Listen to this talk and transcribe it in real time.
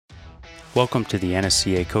Welcome to the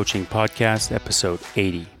NSCA Coaching Podcast, episode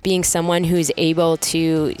 80. Being someone who's able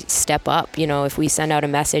to step up, if we send out a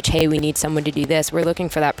message, hey, we need someone to do this, we're looking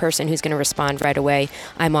for that person who's going to respond right away.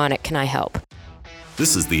 I'm on it. Can I help?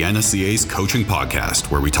 This is the NSCA's Coaching Podcast,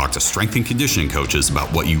 where we talk to strength and conditioning coaches about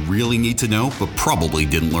what you really need to know, but probably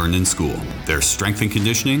didn't learn in school. There's strength and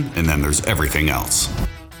conditioning, and then there's everything else.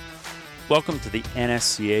 Welcome to the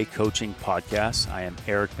NSCA Coaching Podcast. I am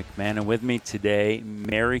Eric McMahon, and with me today,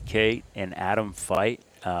 Mary Kate and Adam Feit,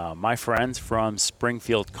 my friends from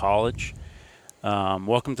Springfield College.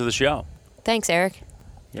 Welcome to the show. Thanks, Eric.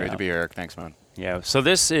 Great to be here, Eric. Thanks, man. Yeah, so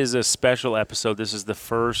this is a special episode. This is the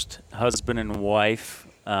first husband and wife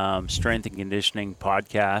strength and conditioning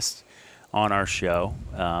podcast on our show.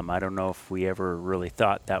 I don't know if we ever really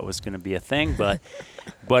thought that was going to be a thing, but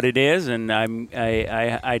it is, and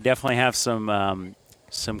I definitely have some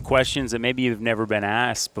questions that maybe you've never been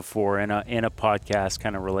asked before in a podcast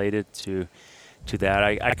kind of related to that.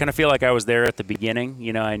 I kind of feel like I was there at the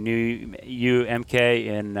beginning. I knew you,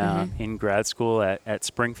 MK, in grad school at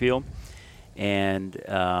Springfield. And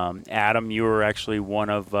Adam, you were actually one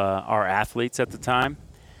of our athletes at the time,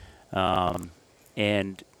 but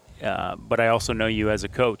I also know you as a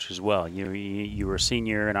coach as well. You were a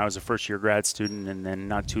senior, and I was a first-year grad student, and then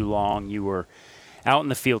not too long you were out in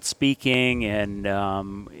the field speaking, and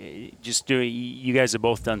you guys have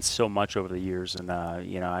both done so much over the years, and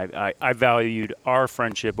I valued our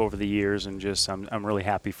friendship over the years, and I'm really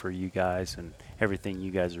happy for you guys and everything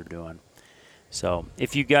you guys are doing. So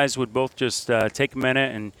if you guys would both just take a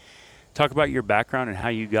minute and talk about your background and how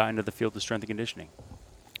you got into the field of strength and conditioning.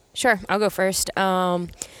 Sure, I'll go first.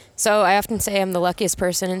 So I often say I'm the luckiest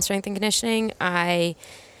person in strength and conditioning. I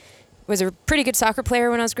was a pretty good soccer player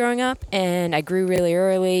when I was growing up, and I grew really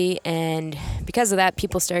early, and because of that,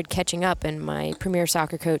 people started catching up, and my premier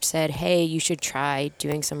soccer coach said, hey, you should try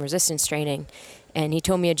doing some resistance training. And he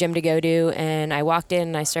told me a gym to go to, and I walked in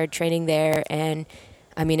and I started training there, and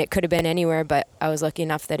it could have been anywhere, but I was lucky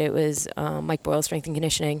enough that it was Mike Boyle Strength and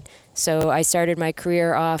Conditioning. So I started my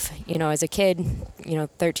career off, as a kid,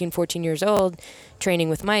 13, 14 years old, training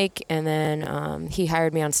with Mike, and then he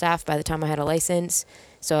hired me on staff by the time I had a license.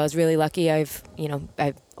 So I was really lucky. I've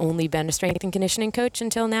only been a strength and conditioning coach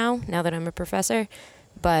until now that I'm a professor.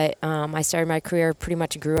 But I started my career, pretty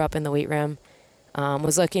much grew up in the weight room.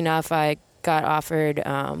 Was lucky enough, I got offered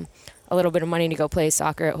a little bit of money to go play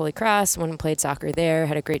soccer at Holy Cross. Went and played soccer there,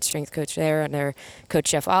 had a great strength coach there under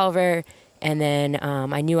Coach Jeff Oliver. And then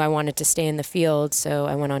I knew I wanted to stay in the field, so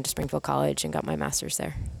I went on to Springfield College and got my master's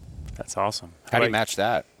there. That's awesome. How do you match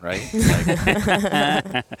that, right?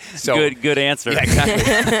 Good answer. Yeah, exactly.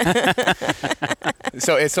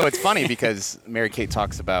 So it's funny because Mary Kate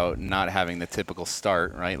talks about not having the typical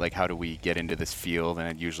start, right? Like, how do we get into this field? And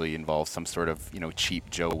it usually involves some sort of, cheap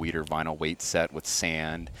Joe Weider vinyl weight set with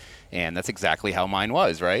sand. And that's exactly how mine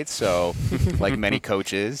was, right? So like many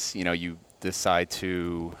coaches, you decide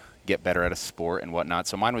to get better at a sport and whatnot.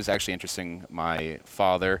 So mine was actually interesting. My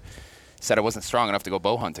father said I wasn't strong enough to go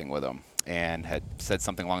bow hunting with him, and had said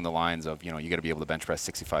something along the lines of, you got to be able to bench press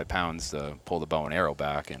 65 pounds to pull the bow and arrow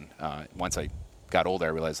back. And once I got older, I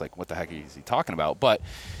realized, like, what the heck is he talking about? But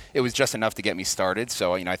it was just enough to get me started.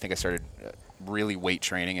 So, I think I started really weight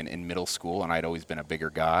training in middle school, and I'd always been a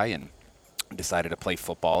bigger guy, and decided to play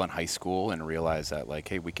football in high school and realized that, like,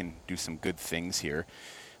 hey, we can do some good things here.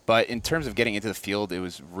 But in terms of getting into the field, it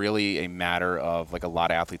was really a matter of, like a lot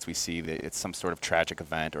of athletes we see, that it's some sort of tragic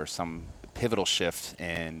event or some pivotal shift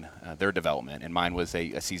in their development. And mine was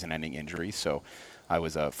a season-ending injury. So I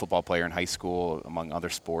was a football player in high school, among other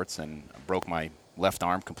sports, and broke my left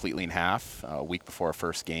arm completely in half a week before our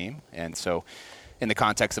first game. And so in the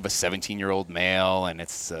context of a 17-year-old male, and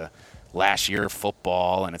it's last year of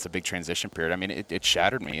football, and it's a big transition period, it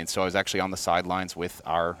shattered me. And so I was actually on the sidelines with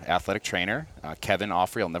our athletic trainer, Kevin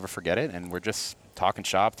Offrey. I'll never forget it. And we're just talking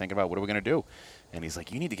shop, thinking about what are we going to do. And he's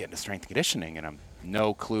like, you need to get into strength and conditioning. And I'm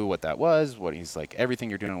no clue what that was. He's like, everything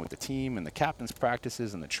you're doing with the team and the captain's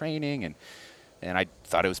practices and the training. And I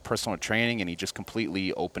thought it was personal training, and he just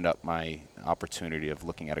completely opened up my opportunity of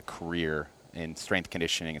looking at a career in strength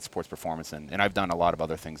conditioning and sports performance. And I've done a lot of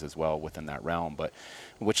other things as well within that realm, but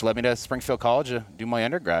which led me to Springfield College to do my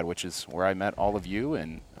undergrad, which is where I met all of you,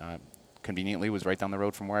 and conveniently was right down the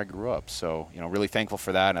road from where I grew up. So, really thankful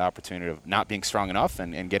for that, and the opportunity of not being strong enough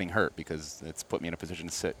and getting hurt, because it's put me in a position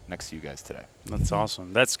to sit next to you guys today. That's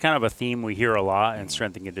awesome. That's kind of a theme we hear a lot in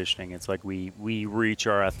strength and conditioning. It's like we reach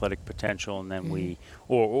our athletic potential, and then we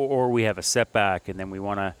have a setback, and then we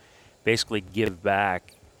want to basically give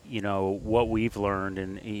back what we've learned,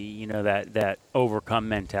 and that overcome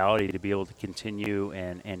mentality to be able to continue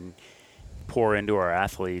and pour into our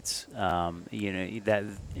athletes,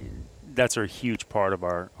 that's a huge part of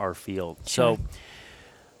our field. Sure. So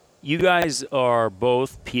you guys are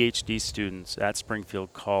both PhD students at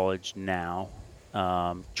Springfield College now,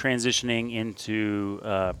 transitioning into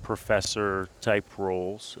professor type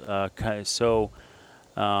roles. So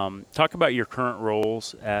talk about your current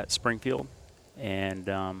roles at Springfield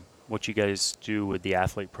and what you guys do with the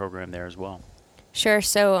athlete program there as well. Sure.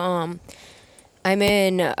 So I'm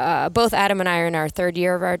in, both Adam and I are in our third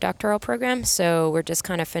year of our doctoral program, so we're just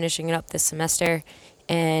kind of finishing it up this semester.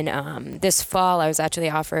 And this fall, I was actually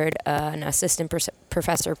offered an assistant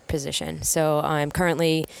professor position. So I'm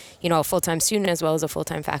currently, a full-time student as well as a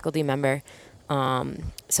full-time faculty member.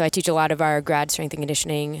 So I teach a lot of our grad strength and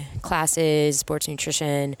conditioning classes, sports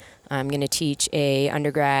nutrition. I'm going to teach a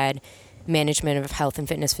undergrad management of health and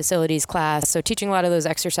fitness facilities class. So teaching a lot of those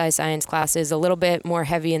exercise science classes, a little bit more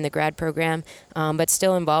heavy in the grad program, but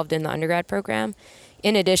still involved in the undergrad program.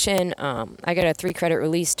 In addition, I got a 3-credit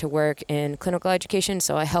release to work in clinical education,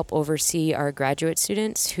 so I help oversee our graduate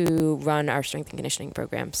students who run our strength and conditioning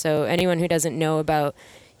program. So anyone who doesn't know about,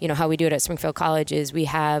 how we do it at Springfield College is we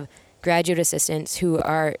have graduate assistants who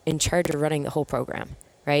are in charge of running the whole program,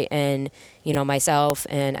 right? And, myself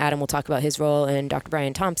and Adam will talk about his role, and Dr.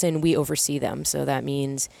 Brian Thompson, we oversee them. So that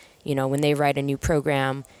means, when they write a new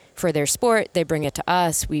program for their sport, they bring it to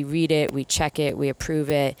us, we read it, we check it, we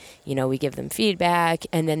approve it, we give them feedback,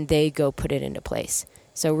 and then they go put it into place.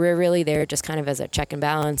 So we're really there just kind of as a check and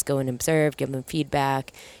balance, go and observe, give them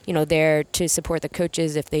feedback, there to support the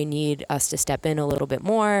coaches if they need us to step in a little bit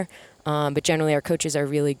more. But generally our coaches are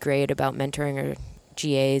really great about mentoring our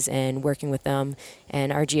GAs and working with them,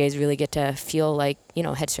 and our GAs really get to feel like,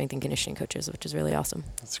 head strength and conditioning coaches, which is really awesome.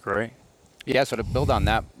 That's great. Yeah, so to build on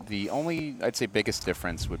that, the only, I'd say, biggest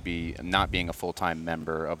difference would be not being a full-time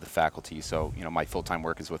member of the faculty. So, my full-time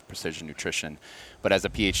work is with Precision Nutrition. But as a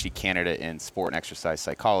PhD candidate in sport and exercise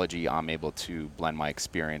psychology, I'm able to blend my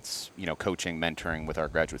experience, coaching, mentoring with our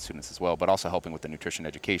graduate students as well, but also helping with the nutrition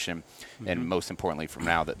education. Mm-hmm. And most importantly for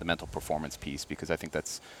now, the mental performance piece, because I think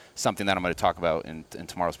that's something that I'm going to talk about in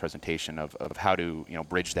tomorrow's presentation of how to,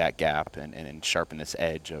 bridge that gap and sharpen this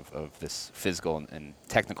edge of this physical and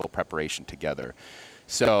technical preparation together.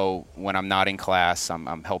 So when I'm not in class,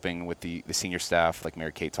 I'm helping with the senior staff, like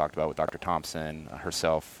Mary Kate talked about, with Dr. Thompson,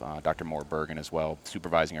 herself, Dr. Moore Bergen as well,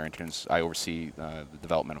 supervising our interns. I oversee the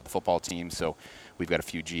development of the football team, so we've got a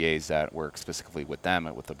few GAs that work specifically with them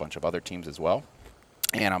and with a bunch of other teams as well.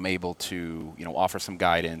 And I'm able to, offer some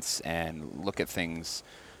guidance and look at things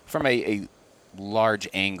from a large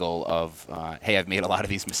angle of, hey, I've made a lot of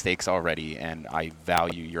these mistakes already, and I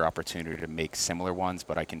value your opportunity to make similar ones,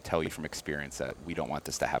 but I can tell you from experience that we don't want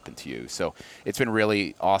this to happen to you. So it's been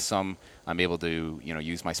really awesome. I'm able to,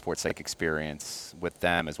 use my sports psych experience with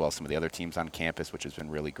them as well as some of the other teams on campus, which has been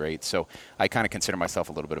really great. So I kind of consider myself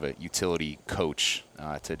a little bit of a utility coach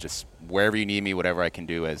to just wherever you need me, whatever I can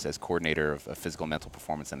do as coordinator of physical and mental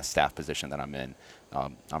performance in a staff position that I'm in,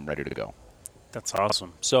 I'm ready to go. That's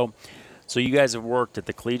awesome. So you guys have worked at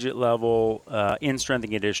the collegiate level, in strength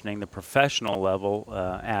and conditioning, the professional level,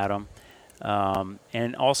 Adam,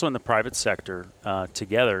 and also in the private sector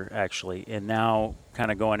together, actually, and now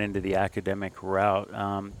kind of going into the academic route.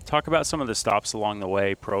 Talk about some of the stops along the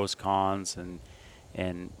way, pros, cons,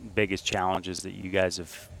 and biggest challenges that you guys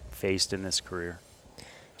have faced in this career.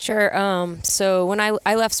 Sure. So when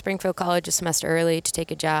I left Springfield College a semester early to take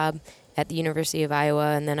a job at the University of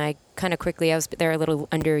Iowa, and then I was there a little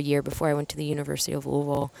under a year before I went to the University of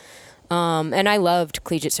Louisville. And I loved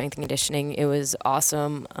collegiate strength and conditioning. It was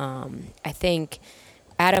awesome. I think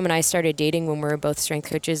Adam and I started dating when we were both strength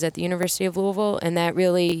coaches at the University of Louisville, and that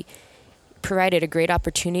really provided a great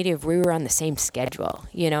opportunity of we were on the same schedule,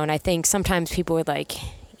 and I think sometimes people would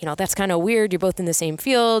that's kind of weird. You're both in the same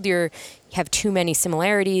field. You have too many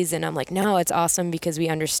similarities. And I'm like, no, it's awesome because we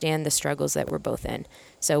understand the struggles that we're both in.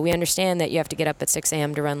 So we understand that you have to get up at 6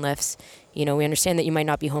 a.m. to run lifts. We understand that you might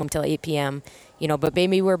not be home till 8 p.m., but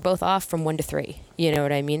maybe we're both off from 1 to 3. You know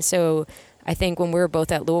what I mean? So I think when we were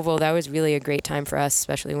both at Louisville, that was really a great time for us,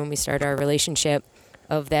 especially when we started our relationship,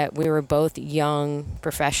 of that we were both young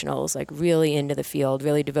professionals, like really into the field,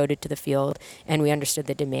 really devoted to the field, and we understood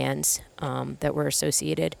the demands that were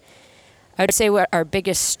associated. I would say what our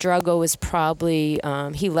biggest struggle was probably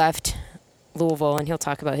he left Louisville, and he'll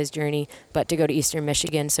talk about his journey, but to go to Eastern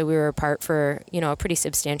Michigan. So we were apart for, a pretty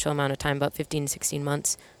substantial amount of time, about 15, 16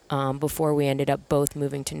 months, before we ended up both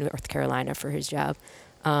moving to North Carolina for his job.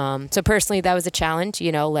 So personally, that was a challenge,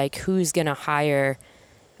 who's going to hire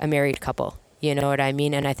a married couple? You know what I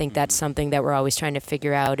mean? And I think that's something that we're always trying to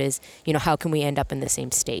figure out is, how can we end up in the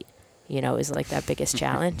same state? Is like that biggest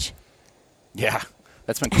challenge. Yeah,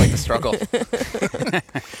 that's been quite the struggle.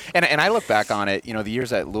 and I look back on it, the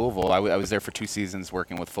years at Louisville, I was there for 2 seasons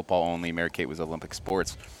working with football only. Mary Kate was Olympic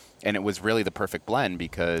sports. And it was really the perfect blend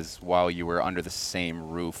because while you were under the same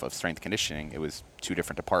roof of strength conditioning, it was 2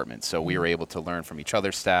 different departments. So we were able to learn from each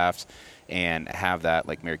other's staffs and have that,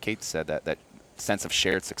 like Mary Kate said, that sense of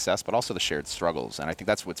shared success, but also the shared struggles. And I think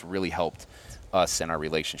that's what's really helped us in our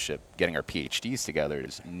relationship, getting our PhDs together,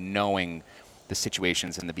 is knowing the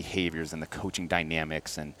situations and the behaviors and the coaching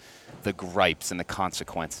dynamics and the gripes and the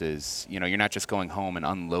consequences. You're not just going home and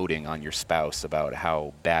unloading on your spouse about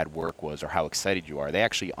how bad work was or how excited you are. They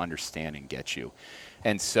actually understand and get you.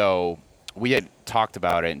 And so we had talked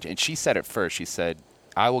about it, and she said it first. She said,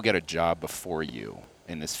 I will get a job before you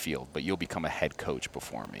in this field, but you'll become a head coach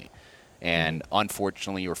before me. And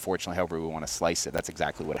unfortunately, or fortunately, however we want to slice it, that's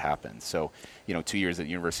exactly what happened. So, 2 years at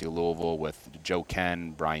the University of Louisville with Joe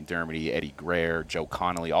Ken, Brian Dermody, Eddie Greer, Joe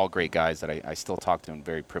Connolly, all great guys that I still talk to and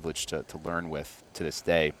very privileged to learn with to this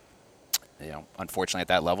day. Unfortunately, at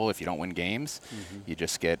that level, if you don't win games, you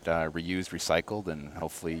just get reused, recycled, and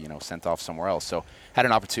hopefully, sent off somewhere else. So, had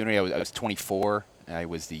an opportunity. I was 24. I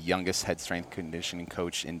was the youngest head strength conditioning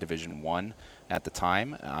coach in Division I at the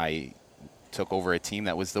time. I took over a team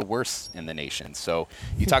that was the worst in the nation. So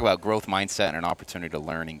you talk about growth mindset and an opportunity to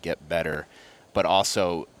learn and get better, but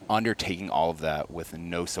also undertaking all of that with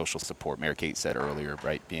no social support. Mary Kate said earlier,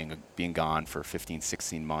 right, being gone for 15,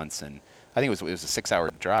 16 months, and I think it was a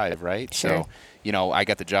 6-hour drive, right? Sure. So, I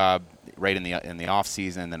got the job right in the off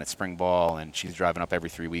season, then at spring ball, and she's driving up every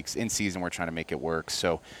 3 weeks. In season, we're trying to make it work.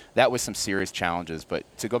 So that was some serious challenges. But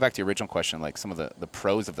to go back to your original question, like some of the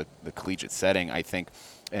pros of the collegiate setting, I think,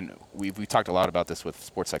 and we've talked a lot about this with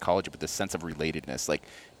sports psychology, but this sense of relatedness, like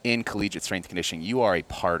in collegiate strength conditioning, you are a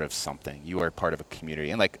part of something. You are a part of a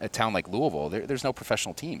community. And like a town like Louisville, there's no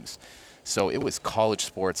professional teams. So it was college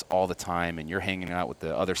sports all the time, and you're hanging out with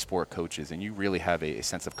the other sport coaches, and you really have a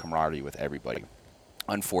sense of camaraderie with everybody.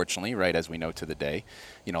 Unfortunately, right, as we know to the day,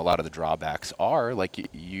 a lot of the drawbacks are like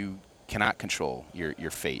you cannot control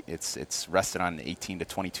your fate. It's rested on 18 to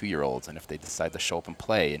 22-year-olds, and if they decide to show up and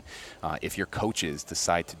play, and if your coaches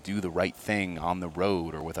decide to do the right thing on the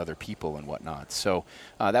road or with other people and whatnot. So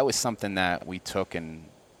that was something that we took and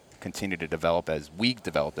continued to develop as we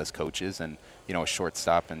developed as coaches, and a short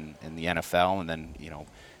stop in the NFL, and then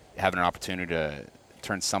having an opportunity to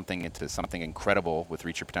turn something into something incredible with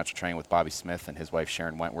Reach Your Potential Training with Bobby Smith and his wife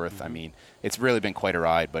Sharon Wentworth. I mean, it's really been quite a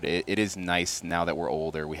ride, but it is nice now that we're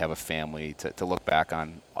older, we have a family, to look back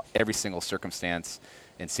on every single circumstance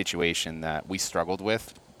and situation that we struggled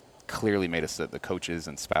with. Clearly made us the coaches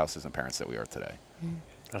and spouses and parents that we are today.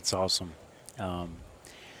 That's awesome.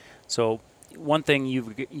 So one thing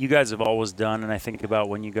you guys have always done, and I think about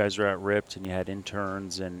when you guys were at RIPT and you had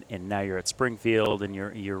interns, and now you're at Springfield and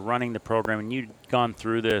you're running the program, and you've gone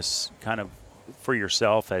through this kind of for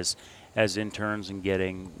yourself as interns and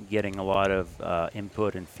getting a lot of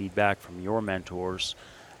input and feedback from your mentors.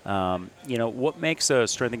 What makes a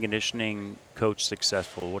strength and conditioning coach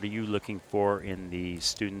successful? What are you looking for in the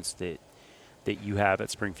students that you have at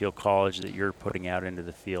Springfield College that you're putting out into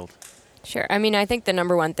the field? Sure. I mean, I think the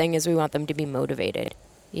number one thing is we want them to be motivated.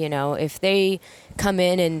 If they come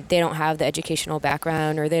in and they don't have the educational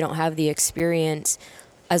background or they don't have the experience,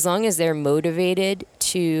 as long as they're motivated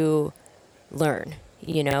to learn,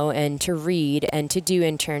 and to read and to do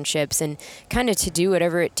internships and kind of to do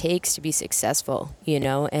whatever it takes to be successful,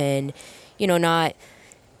 and, not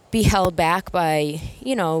be held back by,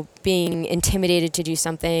 being intimidated to do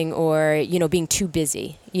something or, being too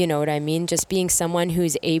busy. You know what I mean? Just being someone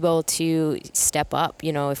who's able to step up.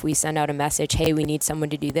 If we send out a message, hey, we need someone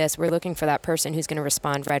to do this, we're looking for that person who's going to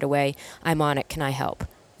respond right away. I'm on it. Can I help?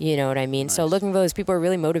 You know what I mean? Nice. So looking for those people who are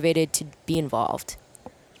really motivated to be involved.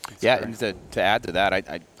 Yeah, and to add to that,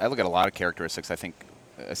 I look at a lot of characteristics. I think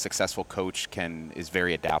a successful coach is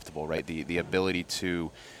very adaptable, right? The ability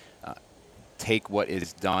to take what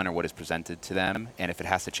is done or what is presented to them, and if it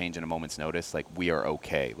has to change in a moment's notice, like we are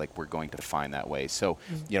okay, like we're going to find that way. So,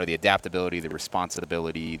 the adaptability, the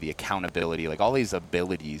responsibility, the accountability, like all these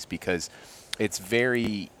abilities, because it's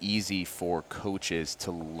very easy for coaches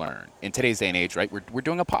to learn. In today's day and age, right, we're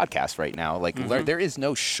doing a podcast right now. Like there is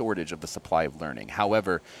no shortage of the supply of learning.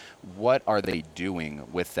 However, what are they doing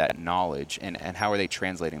with that knowledge, and how are they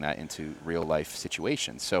translating that into real life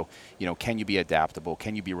situations? So, can you be adaptable?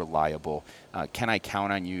 Can you be reliable? Can I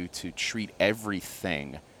count on you to treat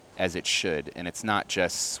everything as it should. And it's not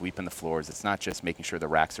just sweeping the floors. It's not just making sure the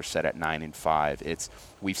racks are set at 9 and 5.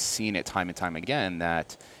 We've seen it time and time again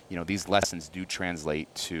that, these lessons do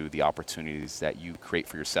translate to the opportunities that you create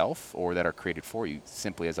for yourself or that are created for you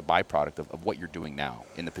simply as a byproduct of what you're doing now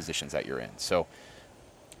in the positions that you're in. So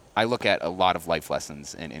I look at a lot of life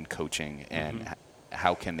lessons in coaching and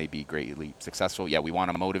how can they be greatly successful? Yeah, we want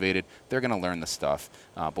them motivated. They're going to learn the stuff.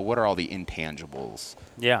 But what are all the intangibles?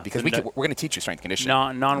 Yeah. Because we're going to teach you strength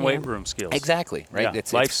conditioning. Non-weight room skills. Exactly, right? Yeah.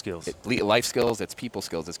 It's life skills. Life skills, it's people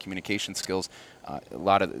skills, it's communication skills. A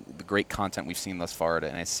lot of the great content we've seen thus far at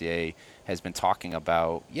NSCA has been talking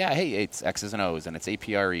about, it's X's and O's and it's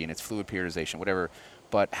APRE and it's fluid periodization, whatever.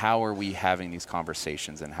 But how are we having these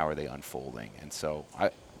conversations and how are they unfolding? And so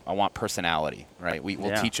I want personality, right?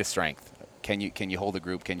 We'll teach you strength. Can you hold a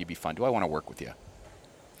group? Can you be fun? Do I want to work with you?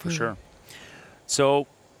 For sure. So,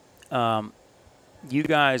 you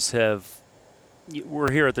guys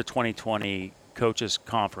we're here at the 2020 Coaches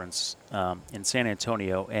Conference in San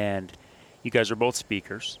Antonio, and you guys are both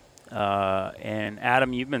speakers. And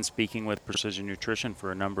Adam, you've been speaking with Precision Nutrition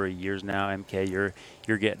for a number of years now. MK,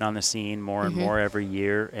 you're getting on the scene more and more every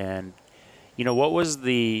year. And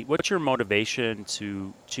what's your motivation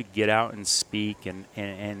to get out and speak and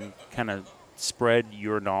kind of spread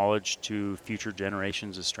your knowledge to future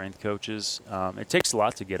generations of strength coaches? It takes a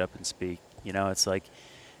lot to get up and speak. It's like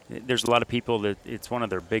there's a lot of people that it's one of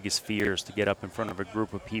their biggest fears to get up in front of a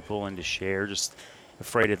group of people and to share, just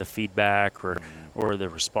afraid of the feedback or the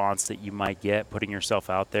response that you might get putting yourself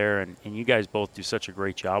out there. And you guys both do such a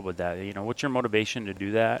great job with that. What's your motivation to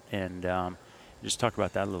do that? And just talk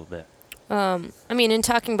about that a little bit. In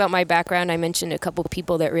talking about my background, I mentioned a couple of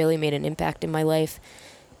people that really made an impact in my life.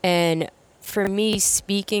 And for me,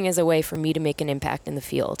 speaking is a way for me to make an impact in the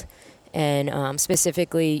field. And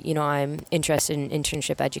specifically, I'm interested in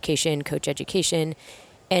internship education, coach education.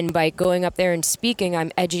 And by going up there and speaking,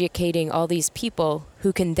 I'm educating all these people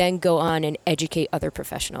who can then go on and educate other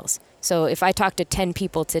professionals. So if I talk to 10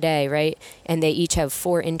 people today, right, and they each have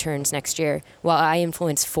 4 interns next year, well, I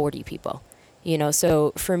influence 40 people.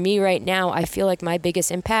 So for me right now, I feel like my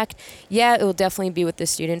biggest impact, it will definitely be with the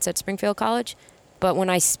students at Springfield College. But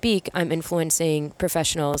when I speak, I'm influencing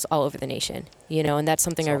professionals all over the nation, and that's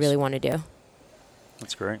something I really want to do.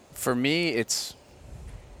 That's great. For me, it's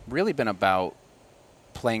really been about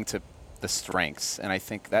playing to the strengths. And I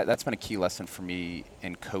think that's been a key lesson for me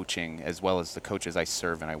in coaching as well as the coaches I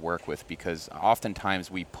serve and I work with, because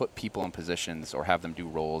oftentimes we put people in positions or have them do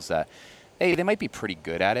roles that, they might be pretty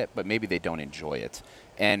good at it, but maybe they don't enjoy it.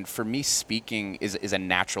 And for me, speaking is a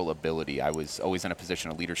natural ability. I was always in a position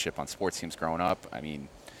of leadership on sports teams growing up.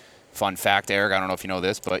 Fun fact, Eric, I don't know if you know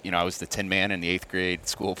this, but I was the tin man in the 8th grade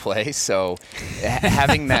school play. So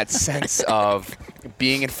having that sense of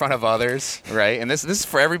being in front of others, right? And this is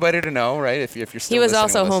for everybody to know, right? If you're still he was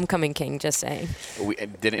also homecoming king, just saying. We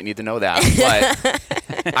didn't need to know that,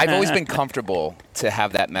 but I've always been comfortable to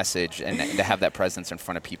have that message and to have that presence in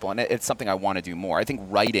front of people, and it's something I want to do more. I think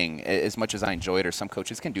writing, as much as I enjoy it, or some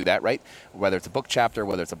coaches can do that, right? Whether it's a book chapter,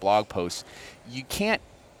 whether it's a blog post, you can't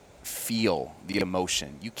feel the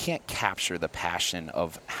emotion. You can't capture the passion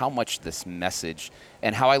of how much this message,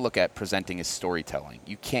 and how I look at presenting is storytelling.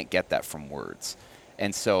 You can't get that from words.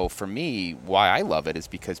 And so for me, why I love it is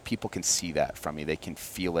because people can see that from me. They can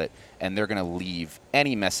feel it, and they're going to leave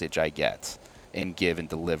any message I get and give and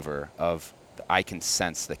deliver of, I can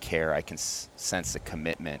sense the care, I can sense the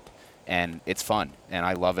commitment, and it's fun, and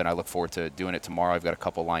I love it. I look forward to doing it tomorrow. I've got a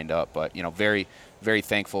couple lined up, but very, very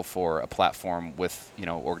thankful for a platform with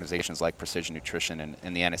organizations like Precision Nutrition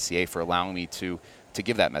and the NSCA for allowing me to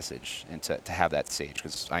give that message and to have that stage,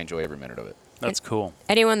 because I enjoy every minute of it. That's cool.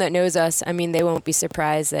 Anyone that knows us, they won't be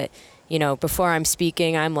surprised that before I'm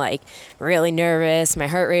speaking, I'm like really nervous. My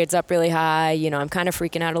heart rate's up really high. I'm kind of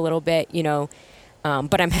freaking out a little bit.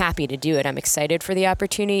 But I'm happy to do it. I'm excited for the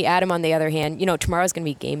opportunity. Adam, on the other hand, tomorrow's going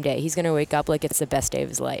to be game day. He's going to wake up like it's the best day of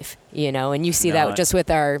his life, and you see that just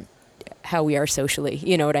with how we are socially,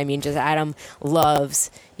 you know what I mean? Just Adam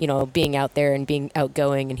loves, being out there and being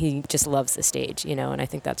outgoing, and he just loves the stage, and I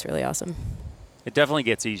think that's really awesome. It definitely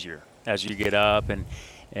gets easier as you get up and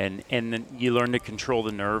then you learn to control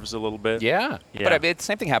the nerves a little bit. Yeah. But the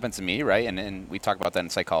same thing happens to me, right? And we talk about that in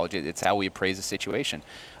psychology. It's how we appraise a situation.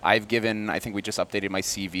 I think we just updated my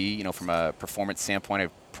CV, from a performance standpoint.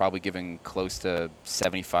 I've probably given close to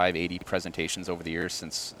 75, 80 presentations over the years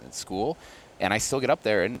since school. And I still get up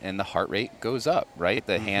there and the heart rate goes up, right?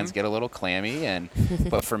 The hands get a little clammy.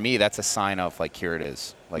 But for me, that's a sign of here it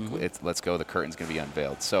is. Let's go. The curtain's going to be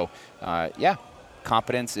unveiled. So,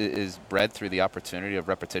 competence is bred through the opportunity of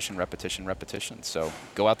repetition. So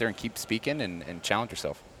go out there and keep speaking and challenge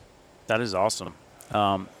yourself. That is awesome.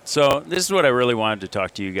 So this is what I really wanted to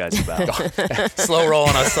talk to you guys about. Slow roll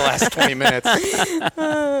on us the last 20 minutes.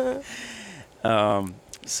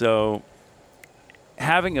 So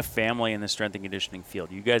having a family in the strength and conditioning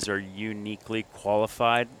field, you guys are uniquely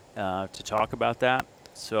qualified to talk about that.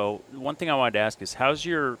 So one thing I wanted to ask is, how's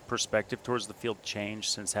your perspective towards the field changed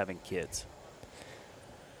since having kids?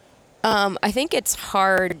 I think it's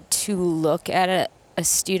hard to look at a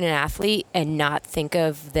student athlete and not think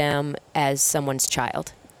of them as someone's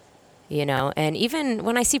child, you know. And even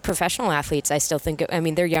when I see professional athletes, I still think,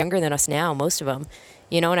 they're younger than us now, most of them,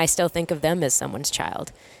 you know, and I still think of them as someone's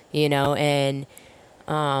child, you know. And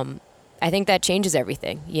I think that changes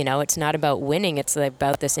everything. You know, it's not about winning, it's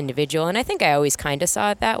about this individual. And I think I always kind of saw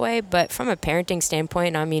it that way. But from a parenting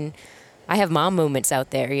standpoint, I have mom moments out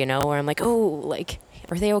there, you know, where I'm like, oh, like,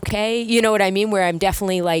 are they okay? You know what I mean? Where I'm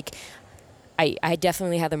definitely like, I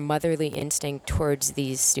definitely have a motherly instinct towards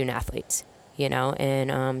these student athletes, you know,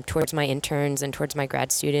 and towards my interns and towards my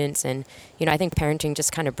grad students. And, you know, I think parenting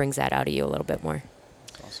just kind of brings that out of you a little bit more.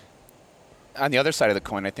 Awesome. On the other side of the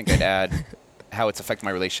coin, I think I'd add how it's affected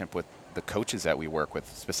my relationship with the coaches that we work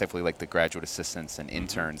with, specifically like the graduate assistants and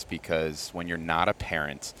interns, because when you're not a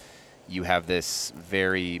parent, you have this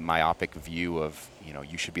very myopic view of, you know,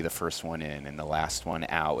 you should be the first one in and the last one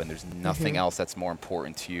out, and there's nothing else that's more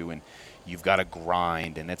important to you, and you've got to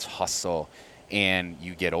grind, and it's hustle. And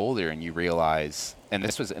you get older and you realize, and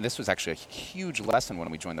this was actually a huge lesson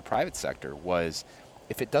when we joined the private sector, was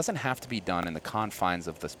if it doesn't have to be done in the confines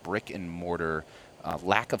of this brick and mortar,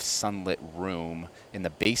 lack of sunlit room in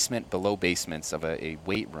the basement, below basements of a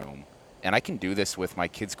weight room, and I can do this with my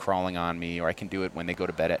kids crawling on me, or I can do it when they go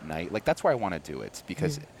to bed at night. Like, that's where I want to do it,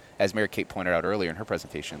 because as Mary Kate pointed out earlier in her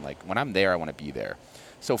presentation, like, when I'm there, I want to be there.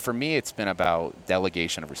 So for me, it's been about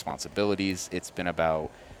delegation of responsibilities. It's been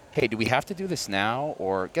about, hey, do we have to do this now?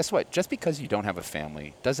 Or guess what? Just because you don't have a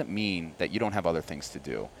family doesn't mean that you don't have other things to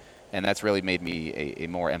do. And that's really made me a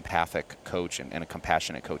more empathic coach and a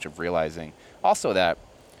compassionate coach, of realizing also that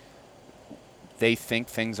they think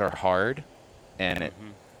things are hard. And it,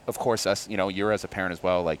 of course, us, you know, you're as a parent as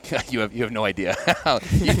well, like you have no idea.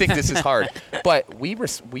 You think this is hard. But we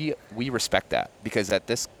respect that, because at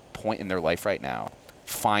this point in their life right now,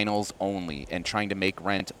 finals only and trying to make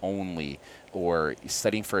rent only or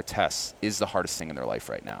studying for a test is the hardest thing in their life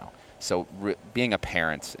right now. So being a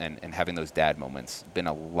parent and having those dad moments been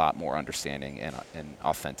a lot more understanding and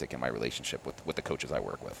authentic in my relationship with the coaches I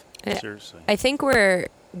work with. Seriously. I think we're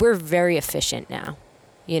very efficient now.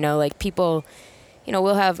 You know, like, people, you know,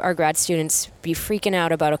 we'll have our grad students be freaking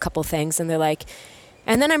out about a couple things, and they're like,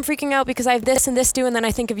 and then I'm freaking out because I have this and this due, and then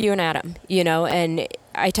I think of you and Adam, you know, and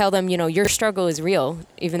I tell them, you know, your struggle is real,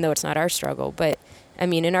 even though it's not our struggle. But I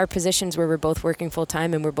mean, in our positions where we're both working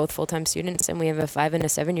full-time and we're both full-time students, and we have a 5 and a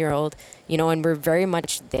 7-year-old, you know, and we're very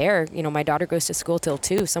much there. You know, my daughter goes to school till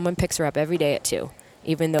 2. Someone picks her up every day at 2,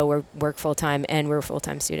 even though we work full-time and we're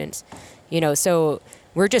full-time students. You know, so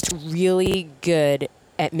we're just really good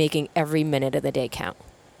at making every minute of the day count,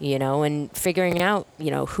 you know, and figuring out, you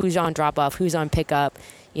know, who's on drop-off, who's on pickup,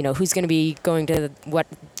 you know, who's going to be going to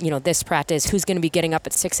this practice, who's going to be getting up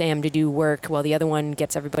at 6 a.m. to do work while the other one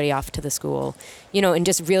gets everybody off to the school, you know, and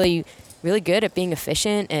just really, really good at being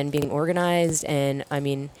efficient and being organized. And I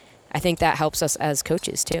mean, I think that helps us as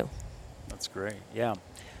coaches too. That's great. Yeah.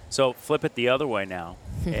 So flip it the other way now.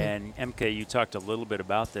 And MK, you talked a little bit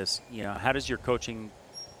about this. You know, how does your coaching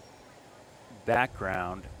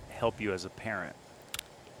background help you as a parent?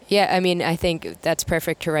 Yeah, I mean, I think that's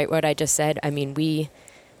perfect to write what I just said. I mean, we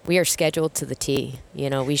are scheduled to the T. You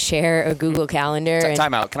know, we share a Google Calendar.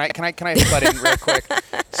 Time out. Can I butt in real quick?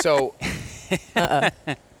 So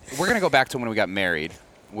we're gonna go back to when we got married,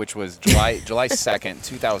 which was July 2nd,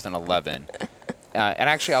 2011. And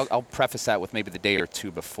actually, I'll preface that with maybe the day or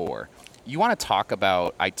two before. You want to talk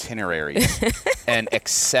about itineraries and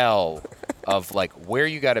Excel of like where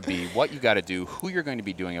you got to be, what you got to do, who you're going to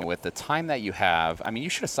be doing it with, the time that you have. I mean, you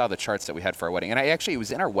should have saw the charts that we had for our wedding. And it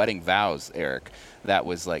was in our wedding vows, Eric, that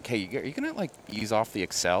was like, hey, are you going to like ease off the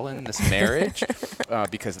Excel in this marriage?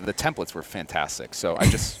 Because the templates were fantastic. So I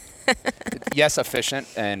just, yes, efficient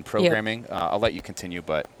and programming. I'll let you continue,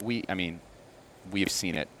 but we've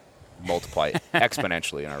seen it multiply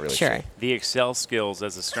exponentially in our relationship. Sure. The Excel skills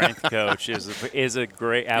as a strength coach is a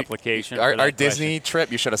great application. Our Disney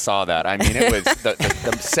trip, you should have saw that. I mean, it was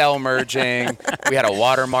the cell merging. We had a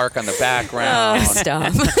watermark on the background. Oh,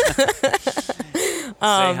 stop. Say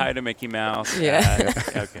hi to Mickey Mouse. Yeah.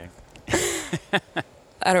 Okay.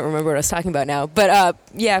 I don't remember what I was talking about now. But,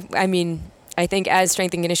 yeah, I mean, I think as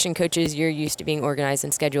strength and conditioning coaches, you're used to being organized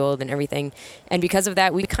and scheduled and everything. And because of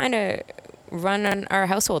that, we kind of run our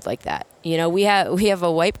household like that. You know, we have a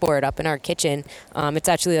whiteboard up in our kitchen. It's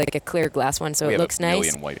actually like a clear glass one, so it looks nice. We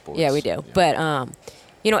have a million whiteboards. Yeah, we do. Yeah. But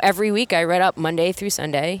you know, every week I write up Monday through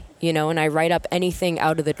Sunday, you know, and I write up anything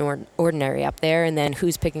out of the ordinary up there, and then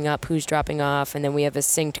who's picking up, who's dropping off, and then we have a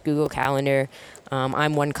synced Google Calendar.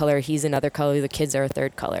 I'm one color, he's another color, the kids are a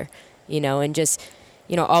third color, you know, and just,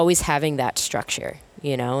 you know, always having that structure,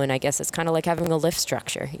 you know, and I guess it's kind of like having a lift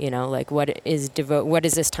structure, you know, like what is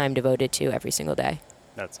this time devoted to every single day?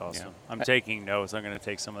 That's awesome. Yeah. I'm taking notes. I'm going to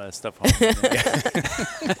take some of that stuff home.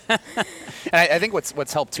 And I think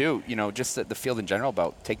what's helped too, you know, just the field in general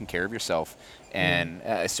about taking care of yourself. And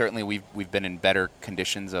certainly we've been in better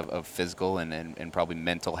conditions of physical and probably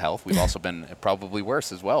mental health. We've also been probably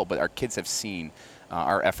worse as well. But our kids have seen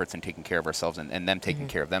our efforts in taking care of ourselves and them taking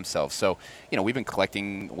care of themselves. So, you know, we've been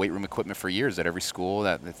collecting weight room equipment for years at every school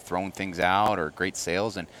that throwing things out or great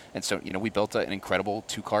sales. And so, you know, we built an incredible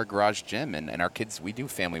 2-car garage gym. And our kids, we do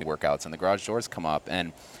family workouts and the garage doors come up.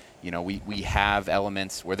 And, you know, we have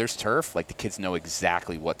elements where there's turf, like the kids know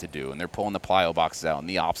exactly what to do. And they're pulling the plyo boxes out and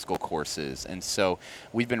the obstacle courses. And so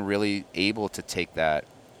we've been really able to take that,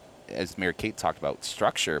 as Mary Kate talked about,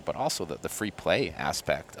 structure, but also the free play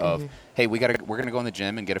aspect of, hey, we're going to go in the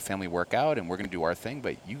gym and get a family workout and we're going to do our thing,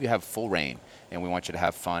 but you have full reign and we want you to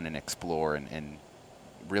have fun and explore and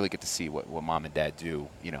really get to see what mom and dad do,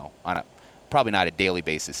 you know, on probably not a daily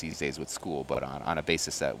basis these days with school, but on a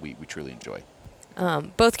basis that we truly enjoy.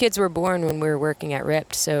 Both kids were born when we were working at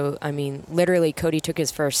RIPT, so, I mean, literally Cody took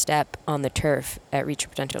his first step on the turf at Reach Your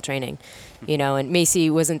Potential Training, you know, and Macy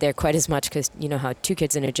wasn't there quite as much because, you know, how 2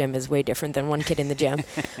 kids in a gym is way different than 1 kid in the gym.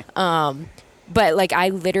 But, like, I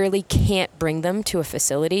literally can't bring them to a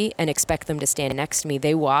facility and expect them to stand next to me.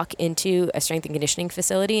 They walk into a strength and conditioning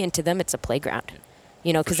facility, and to them it's a playground,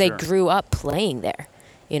 you know, because they grew up playing there.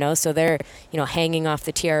 You know, so they're, you know, hanging off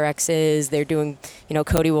the TRXs. They're doing, you know,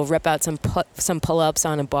 Cody will rip out some pull-ups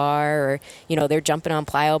on a bar, or, you know, they're jumping on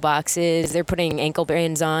plyo boxes. They're putting ankle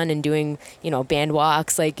bands on and doing, you know, band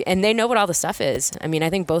walks. Like, and they know what all the stuff is. I mean, I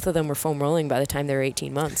think both of them were foam rolling by the time they were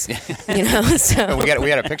 18 months. You know, so we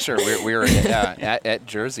had a picture. We were at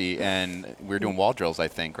Jersey and we were doing wall drills, I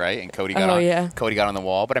think, right? And Cody got Cody got on the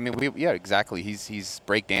wall. But I mean, exactly. He's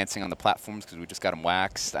break dancing on the platforms because we just got him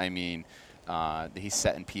waxed. I mean. He's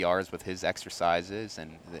setting PRs with his exercises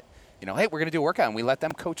and, you know, hey, we're going to do a workout and we let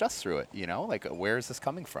them coach us through it, you know, like where is this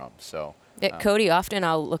coming from? So Cody, often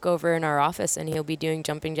I'll look over in our office and he'll be doing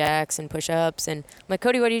jumping jacks and push-ups and I'm like,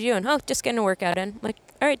 Cody, what are you doing? Oh, just getting a workout in. I'm like,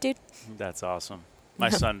 all right, dude. That's awesome. My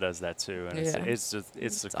son does that too. And it's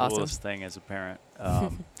the coolest thing as a parent.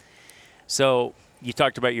 So you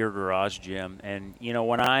talked about your garage gym, and, you know,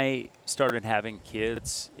 when I started having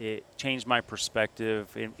kids, it changed my perspective,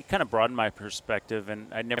 and it kind of broadened my perspective,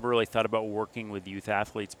 and I never really thought about working with youth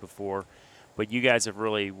athletes before, but you guys have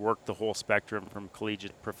really worked the whole spectrum from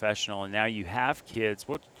collegiate to professional, and now you have kids.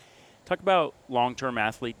 Talk about long-term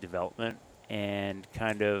athlete development and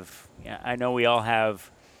kind of, I know we all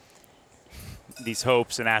have these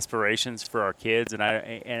hopes and aspirations for our kids, and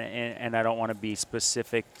I don't want to be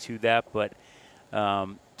specific to that, but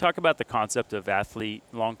talk about the concept of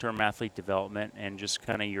long-term athlete development and just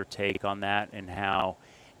kind of your take on that and how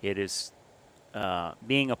it is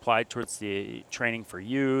being applied towards the training for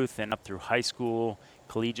youth and up through high school,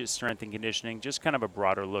 collegiate strength and conditioning, just kind of a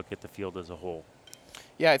broader look at the field as a whole.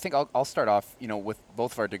 Yeah, I think I'll start off, you know, with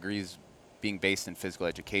both of our degrees being based in physical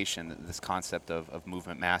education. This concept of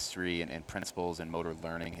movement mastery and principles and motor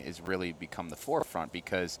learning has really become the forefront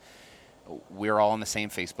because we're all in the same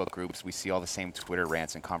Facebook groups. We see all the same Twitter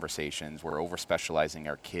rants and conversations. We're over-specializing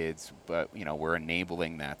our kids, but, you know, we're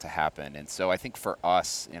enabling that to happen. And so I think for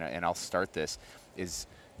us, you know, and I'll start this, is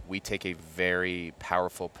we take a very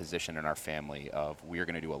powerful position in our family of we're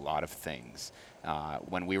going to do a lot of things.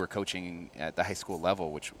 When we were coaching at the high school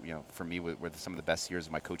level, which, you know, for me were some of the best years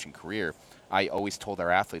of my coaching career, I always told our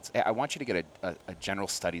athletes, hey, I want you to get a general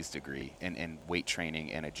studies degree in weight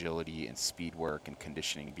training and agility and speed work and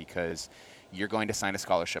conditioning because you're going to sign a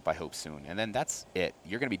scholarship, I hope, soon. And then that's it.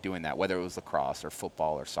 You're going to be doing that, whether it was lacrosse or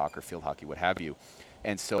football or soccer, field hockey, what have you.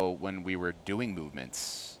 And so when we were doing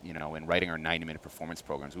movements, you know, and writing our 90-minute performance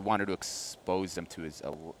programs, we wanted to expose them to as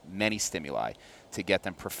many stimuli to get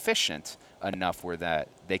them proficient enough where that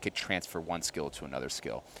they could transfer one skill to another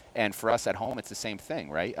skill. And for us at home, it's the same thing,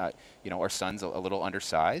 right? You know, our son's a little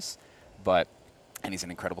undersized, and he's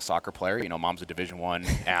an incredible soccer player. You know, mom's a Division I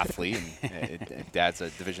athlete, and dad's a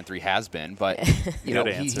Division III has-been. But, you know,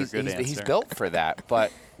 he's built for that.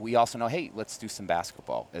 But we also know, hey, let's do some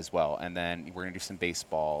basketball as well, and then we're going to do some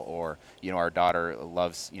baseball, or, our daughter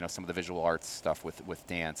loves, some of the visual arts stuff with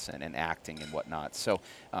dance and acting and whatnot. So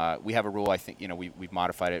we have a rule, I think, we've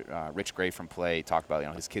modified it. Rich Gray from Play talked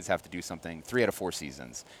about, his kids have to do something 3 out of 4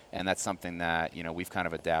 seasons, and that's something that, we've kind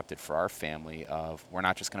of adapted for our family of we're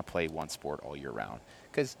not just going to play one sport all year round.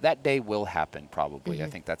 Because that day will happen, probably. Mm-hmm. I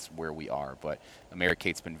think that's where we are. But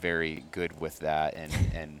Mary-Kate's been very good with that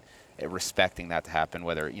and respecting that to happen,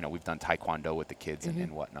 whether, we've done Taekwondo with the kids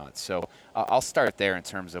and whatnot. So I'll start there in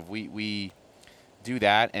terms of we do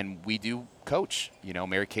that, and we do coach.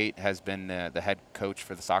 Mary-Kate has been the head coach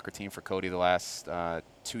for the soccer team for Cody the last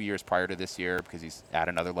 2 years prior to this year, because he's at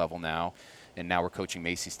another level now. And now we're coaching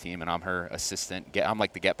Macy's team, and I'm her assistant. I'm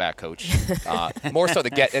like the get-back coach. More so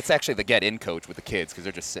it's actually the get-in coach with the kids, because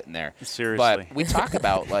they're just sitting there. Seriously. But we talk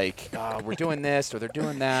about, we're doing this or they're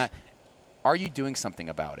doing that. Are you doing something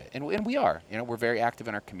about it? And we are. We're very active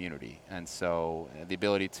in our community. And so the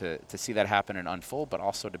ability to see that happen and unfold, but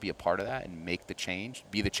also to be a part of that and make the change,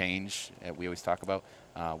 be the change we always talk about,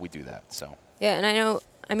 we do that. So. Yeah,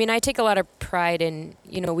 and I take a lot of pride in,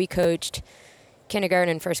 we coached kindergarten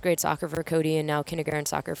and first grade soccer for Cody, and now kindergarten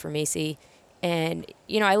soccer for Macy. And,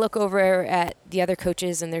 I look over at the other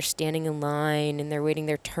coaches, and they're standing in line and they're waiting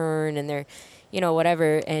their turn and they're,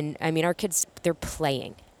 whatever. And our kids, they're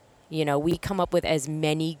playing. We come up with as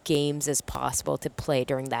many games as possible to play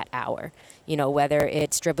during that hour. Whether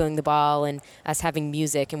it's dribbling the ball and us having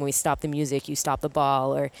music, and when we stop the music, you stop the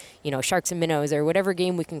ball, or, sharks and minnows, or whatever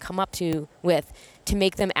game we can come up with to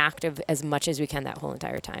make them active as much as we can that whole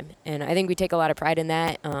entire time. And I think we take a lot of pride in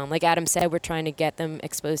that. Like Adam said, we're trying to get them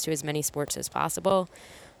exposed to as many sports as possible.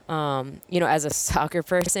 As a soccer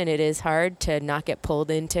person, it is hard to not get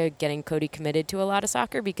pulled into getting Cody committed to a lot of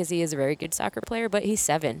soccer, because he is a very good soccer player, but he's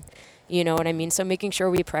 7. You know what I mean? So making sure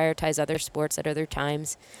we prioritize other sports at other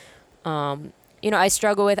times. I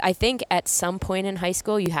struggle with, I think at some point in high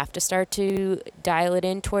school, you have to start to dial it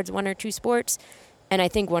in towards 1 or 2 sports. And I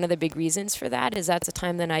think one of the big reasons for that is that's a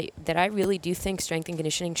time that I really do think strength and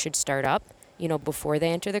conditioning should start up, before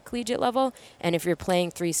they enter the collegiate level. And if you're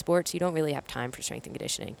playing 3 sports, you don't really have time for strength and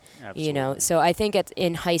conditioning. Absolutely. So I think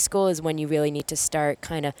in high school is when you really need to start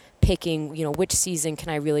kind of picking, which season can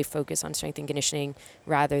I really focus on strength and conditioning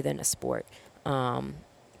rather than a sport.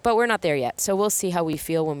 But we're not there yet. So we'll see how we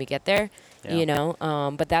feel when we get there. Yeah.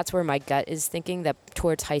 But that's where my gut is thinking that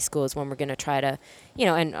towards high school is when we're going to try to,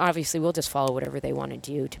 and obviously we'll just follow whatever they want to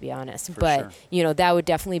do, to be honest. But, sure. That would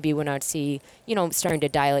definitely be when I'd see, starting to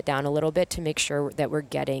dial it down a little bit to make sure that we're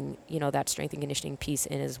getting, that strength and conditioning piece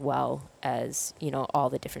in as well as, all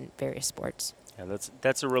the different various sports. Yeah,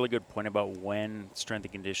 that's a really good point about when strength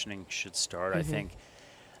and conditioning should start. I think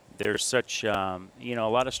there's such, a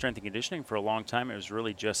lot of strength and conditioning for a long time. It was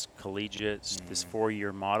really just collegiate, this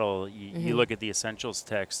 4-year model. You look at the essentials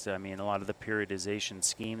text. A lot of the periodization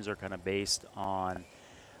schemes are kind of based on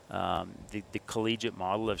the collegiate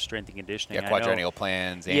model of strength and conditioning. Yeah, quadrennial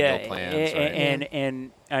plans, annual plans. Right?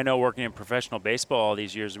 And I know working in professional baseball all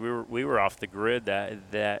these years, we were off the grid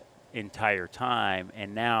that entire time.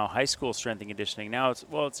 And now high school strength and conditioning, now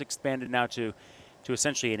it's expanded now to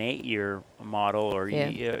essentially an 8-year model, or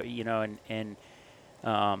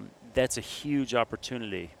that's a huge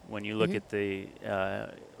opportunity when you look at the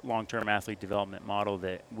long-term athlete development model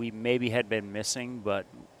that we maybe had been missing, but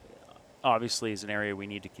obviously is an area we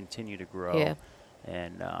need to continue to grow. Yeah.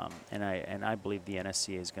 And I believe the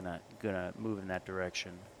NSCA is gonna move in that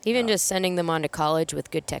direction. Even just sending them on to college with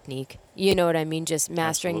good technique. You know what I mean? Just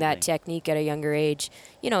mastering that technique at a younger age,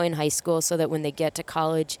 in high school, so that when they get to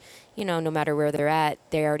college, no matter where they're at,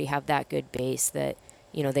 they already have that good base that,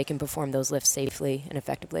 they can perform those lifts safely and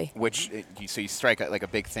effectively. So you strike like a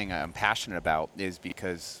big thing I'm passionate about, is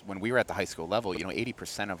because when we were at the high school level,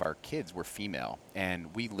 80% of our kids were female,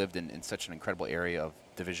 and we lived in such an incredible area of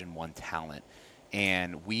Division I talent.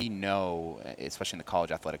 And we know, especially in the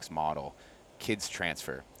college athletics model, kids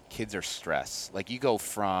transfer. Kids are stressed. Like, you go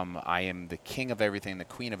from I am the king of everything, the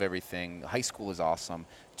queen of everything, high school is awesome,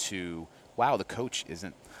 to wow, the coach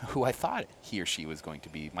isn't who I thought he or she was going to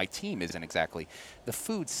be. My team isn't exactly. The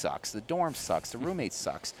food sucks. The dorm sucks. The roommate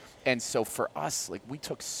sucks. And so for us, like, we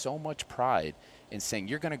took so much pride in saying,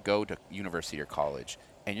 you're going to go to university or college,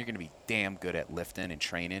 and you're going to be damn good at lifting and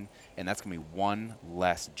training, and that's going to be one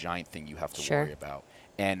less giant thing you have to worry about.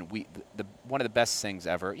 And one of the best things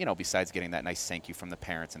ever, besides getting that nice thank you from the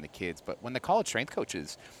parents and the kids, but when the college strength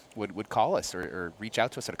coaches would call us or reach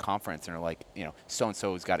out to us at a conference and are like,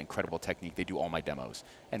 so-and-so has got incredible technique, they do all my demos.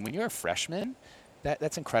 And when you're a freshman,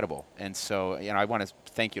 that's incredible. And so, I want to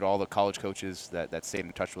thank you to all the college coaches that stayed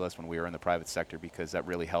in touch with us when we were in the private sector, because that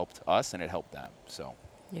really helped us and it helped them. So.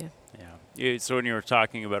 Yeah. So when you were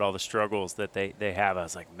talking about all the struggles that they have, I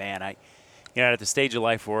was like, man, at the stage of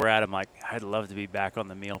life where we're at, I'm like, I'd love to be back on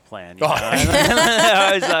the meal plan. You know?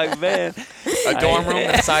 I was like, man, a dorm room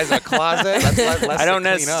the size of a closet. That's less I don't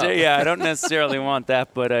to clean up. I don't necessarily want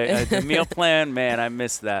that, but the meal plan, man, I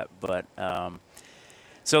miss that. But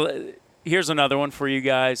so here's another one for you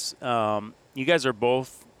guys. You guys are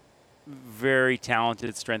both very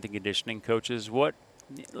talented strength and conditioning coaches.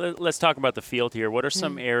 Let's talk about the field here. What are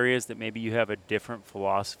some areas that maybe you have a different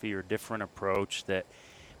philosophy or different approach that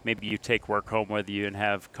maybe you take work home with you and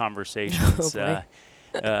have conversations,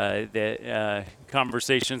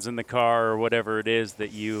 conversations in the car or whatever it is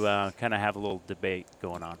that you kind of have a little debate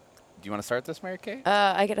going on? Do you want to start this, Mary Kate?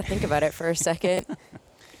 I got to think about it for a second.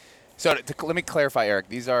 So let me clarify, Eric.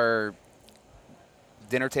 These are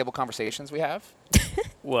dinner table conversations we have?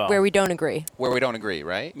 Well, Where we don't agree. Where we don't agree,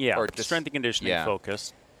 right? Yeah, Or just strength and conditioning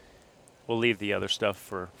focused. We'll leave the other stuff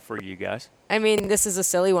for you guys. I mean, this is a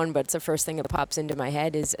silly one, but it's the first thing that pops into my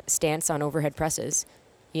head is stance on overhead presses.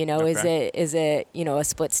 Okay. Is it a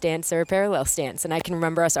split stance or a parallel stance? And I can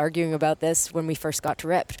remember us arguing about this when we first got to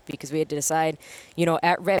Ripped because we had to decide,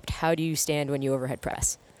 at Ripped, how do you stand when you overhead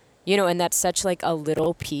press? And that's such like a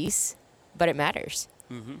little piece, but it matters.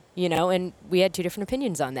 Mm-hmm. And we had two different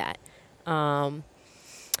opinions on that.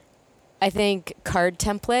 I think card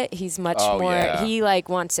template, he's much more, he like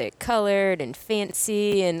wants it colored and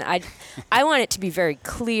fancy, and I want it to be very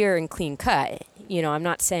clear and clean cut. I'm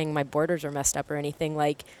not saying my borders are messed up or anything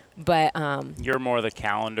but you're more the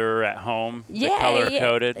calendar at home, the yeah, color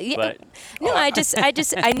coded. Yeah. But no, I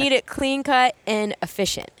need it clean cut and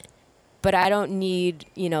efficient. But I don't need,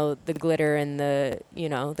 the glitter and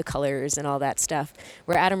the colors and all that stuff.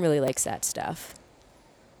 Where Adam really likes that stuff.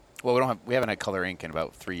 Well, we haven't had color ink in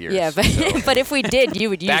about 3 years. Yeah, but but if we did,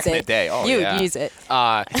 you would use Back it. in the day, you would use it.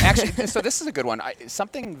 Actually, so this is a good one.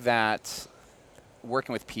 Something that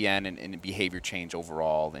working with PN and behavior change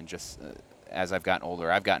overall, and just as I've gotten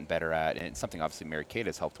older, I've gotten better at, and it's something obviously Mary Kate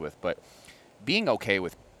has helped with, but being okay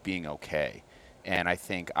with being okay. And I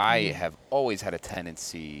think I have always had a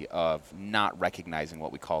tendency of not recognizing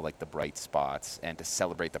what we call like the bright spots and to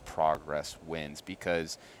celebrate the progress wins.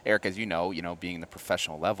 Because Eric, as you know, being in the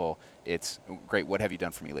professional level, it's great. What have you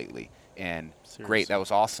done for me lately? And Seriously. Great, that was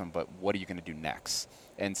awesome. But what are you going to do next?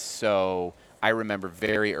 And so I remember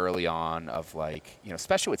very early on of like,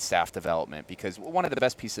 especially with staff development, because one of the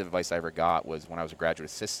best pieces of advice I ever got was when I was a graduate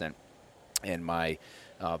assistant, and my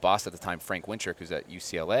boss at the time, Frank Winchuk, who's at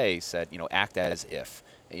UCLA, said, act as if.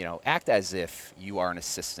 Act as if you are an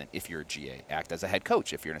assistant if you're a GA. Act as a head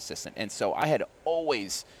coach if you're an assistant. And so I had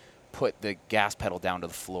always put the gas pedal down to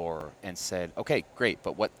the floor and said, okay, great,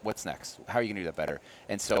 but what's next? How are you going to do that better?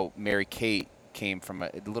 And so Mary Kate came from a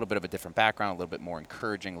little bit of a different background, a little bit more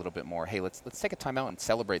encouraging, a little bit more, hey, let's take a time out and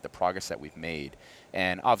celebrate the progress that we've made.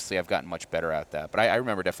 And obviously I've gotten much better at that. But I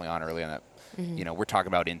remember definitely on early on that, we're talking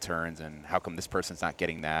about interns and how come this person's not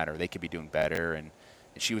getting that, or they could be doing better. And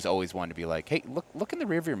she was always one to be like, hey, look in the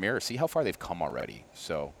rearview mirror, see how far they've come already.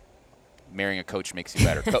 So marrying a coach makes you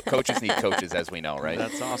better. Coaches need coaches, as we know, right?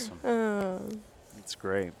 That's awesome. That's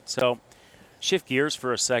great. So shift gears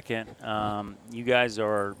for a second. You guys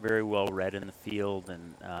are very well read in the field,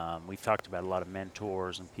 and we've talked about a lot of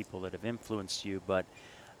mentors and people that have influenced you, but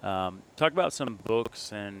talk about some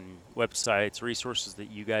books and websites, resources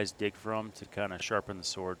that you guys dig from to kind of sharpen the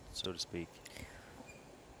sword, so to speak.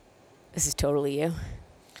 This is totally you.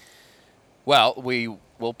 Well, we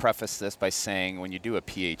will preface this by saying when you do a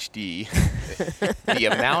PhD, the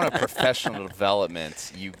amount of professional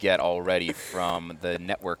development you get already from the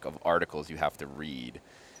network of articles you have to read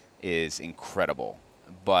is incredible.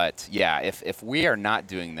 But yeah, if we are not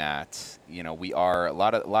doing that, we are a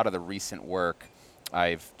lot of the recent work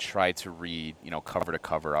I've tried to read, cover to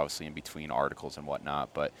cover, obviously in between articles and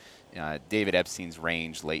whatnot. But David Epstein's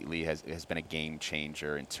Range lately has been a game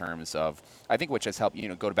changer in terms of, I think, which has helped,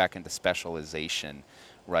 go back into specialization,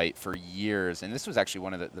 right, for years. And this was actually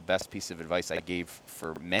one of the best pieces of advice I gave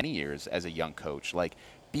for many years as a young coach. Like,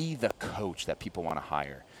 be the coach that people want to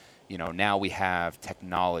hire. Now we have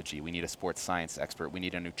technology. We need a sports science expert. We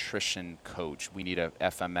need a nutrition coach. We need a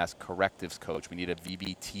FMS correctives coach. We need a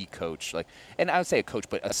VBT coach. And I would say a coach,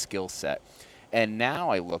 but a skill set. And now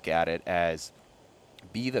I look at it as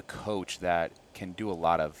be the coach that can do a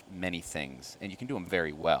lot of many things, and you can do them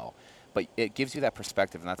very well. But it gives you that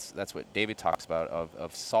perspective, and that's what David talks about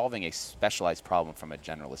of solving a specialized problem from a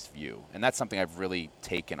generalist view. And that's something I've really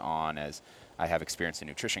taken on as I have experience in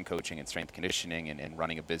nutrition coaching and strength conditioning and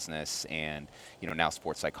running a business and, now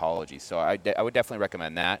sports psychology. So I would definitely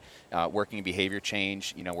recommend that. Working in behavior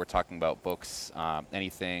change, we're talking about books,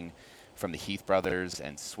 anything from the Heath brothers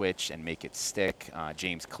and Switch and Make It Stick,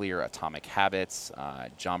 James Clear, Atomic Habits,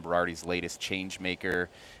 John Berardi's latest Changemaker.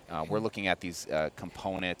 We're looking at these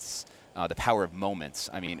components, the power of moments.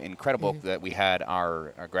 I mean, incredible that we had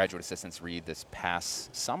our graduate assistants read this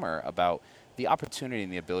past summer about the opportunity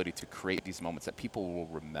and the ability to create these moments that people will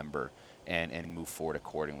remember and move forward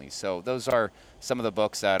accordingly. So those are some of the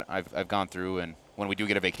books that I've gone through, and when we do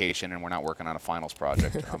get a vacation and we're not working on a finals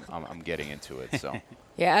project, I'm getting into it. So.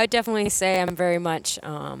 Yeah, I would definitely say I'm very much,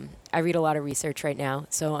 I read a lot of research right now,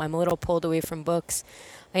 so I'm a little pulled away from books.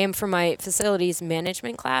 I am for my facilities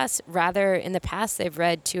management class. Rather, in the past, they've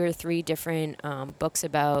read 2 or 3 different books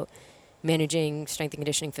about managing strength and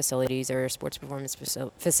conditioning facilities or sports performance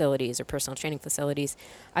facilities or personal training facilities.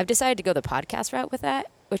 I've decided to go the podcast route with that,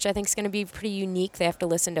 which I think is going to be pretty unique. They have to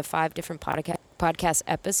listen to 5 different podcast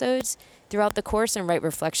episodes throughout the course and write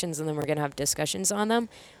reflections, and then we're going to have discussions on them.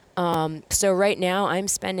 So right now I'm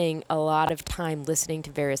spending a lot of time listening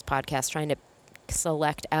to various podcasts, trying to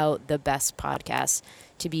select out the best podcasts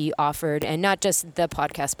to be offered, and not just the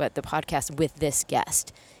podcast, but the podcast with this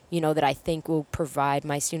guest, that I think will provide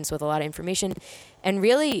my students with a lot of information. And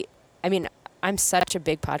really, I mean, I'm such a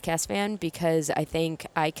big podcast fan because I think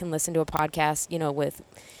I can listen to a podcast, with,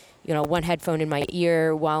 one headphone in my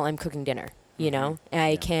ear while I'm cooking dinner. And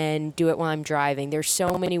I can do it while I'm driving. There's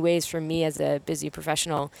so many ways for me as a busy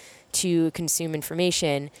professional to consume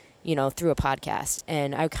information, through a podcast.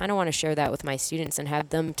 And I kind of want to share that with my students and have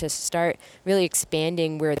them to start really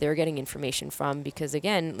expanding where they're getting information from. Because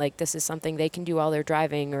again, like, this is something they can do while they're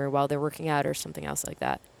driving or while they're working out or something else like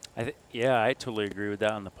that. I totally agree with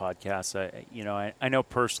that on the podcast. I know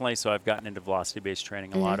personally, so I've gotten into velocity-based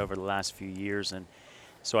training a lot over the last few years. And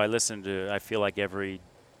so I listen to, I feel like every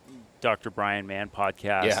Dr. Brian Mann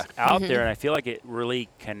podcast out there, and I feel like it really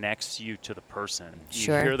connects you to the person.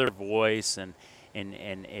 Sure. You hear their voice, and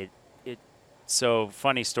it. So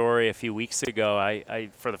funny story. A few weeks ago, I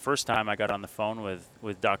for the first time I got on the phone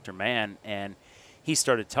with Dr. Mann, and he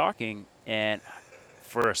started talking, and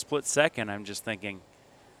for a split second, I'm just thinking,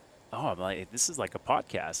 oh, I'm like, this is like a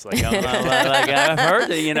podcast. Like, I've heard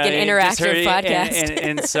it, like an interactive podcast.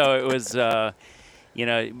 And so it was.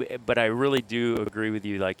 But I really do agree with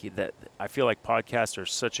you. Like that, I feel like podcasts are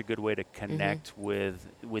such a good way to connect with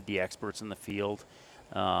the experts in the field,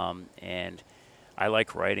 and I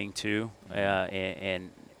like writing too, and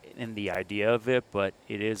the idea of it. But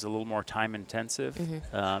it is a little more time intensive,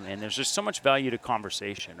 and there's just so much value to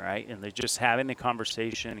conversation, right? And they're just having the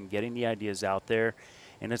conversation and getting the ideas out there,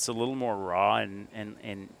 and it's a little more raw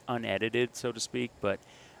and unedited, so to speak. But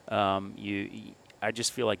I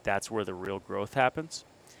just feel like that's where the real growth happens.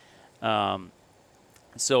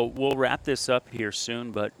 So we'll wrap this up here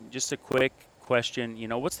soon, but just a quick question.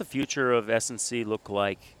 What's the future of S&C look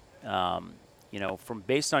like? From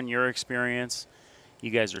based on your experience,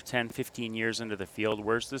 you guys are 10, 15 years into the field.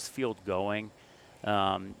 Where's this field going?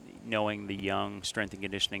 Knowing the young strength and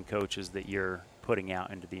conditioning coaches that you're putting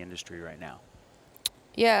out into the industry right now.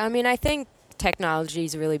 Yeah, I mean, I think technology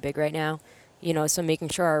is really big right now. So making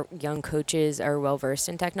sure our young coaches are well-versed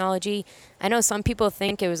in technology. I know some people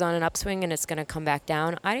think it was on an upswing and it's going to come back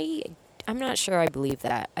down. I'm not sure I believe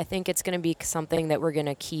that. I think it's going to be something that we're going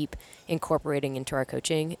to keep incorporating into our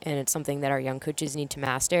coaching, and it's something that our young coaches need to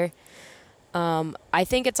master. I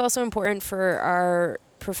think it's also important for our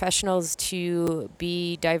professionals to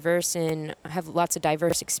be diverse and have lots of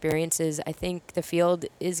diverse experiences. I think the field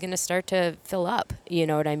is going to start to fill up, you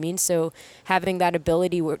know what I mean? So having that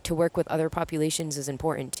ability to work with other populations is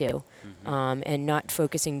important too, and not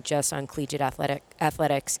focusing just on collegiate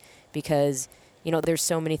athletics because, there's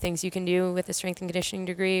so many things you can do with a strength and conditioning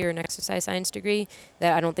degree or an exercise science degree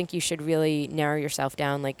that I don't think you should really narrow yourself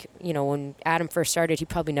down. Like, when Adam first started, he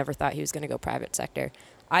probably never thought he was going to go private sector.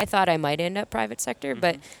 I thought I might end up private sector,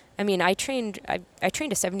 but I mean, I trained a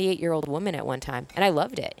 78-year-old woman at one time, and I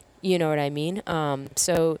loved it. You know what I mean?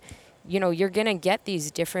 So, you're going to get these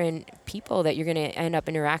different people that you're going to end up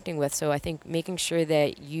interacting with. So I think making sure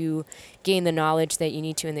that you gain the knowledge that you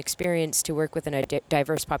need to and the experience to work within a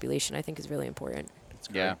diverse population, I think is really important.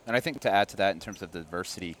 Yeah, and I think to add to that in terms of the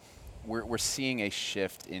diversity, we're seeing a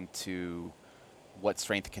shift into what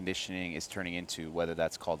strength and conditioning is turning into, whether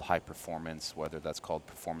that's called high performance, whether that's called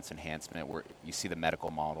performance enhancement, where you see the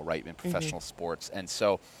medical model, right, in professional sports. And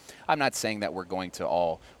so I'm not saying that we're going to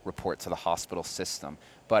all report to the hospital system,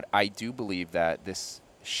 but I do believe that this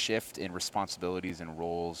shift in responsibilities and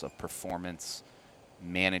roles of performance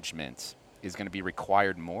management is going to be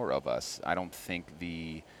required more of us. I don't think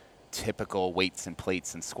the typical weights and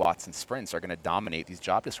plates and squats and sprints are going to dominate these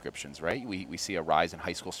job descriptions, right? We see a rise in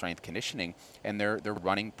high school strength conditioning, and they're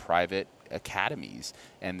running private academies,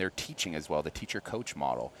 and they're teaching as well, the teacher-coach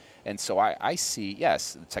model. And so I see,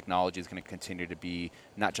 yes, the technology is going to continue to be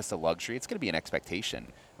not just a luxury, it's going to be an expectation,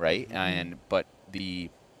 right? But the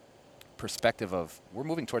perspective of we're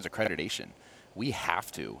moving towards accreditation. We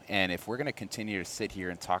have to. And if we're going to continue to sit here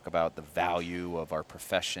and talk about the value of our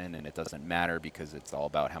profession, and it doesn't matter because it's all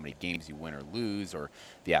about how many games you win or lose or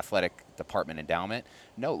the athletic department endowment,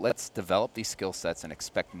 no, let's develop these skill sets and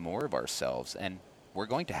expect more of ourselves. And we're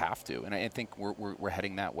going to have to. And I think we're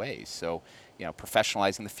heading that way. So,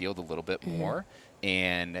 professionalizing the field a little bit more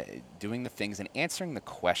and doing the things and answering the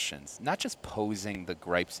questions, not just posing the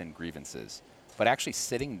gripes and grievances, but actually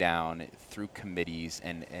sitting down through committees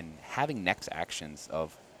and having next actions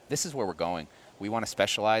of this is where we're going. We want to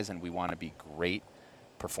specialize and we want to be great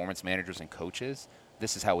performance managers and coaches.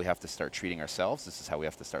 This is how we have to start treating ourselves. This is how we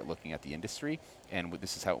have to start looking at the industry. And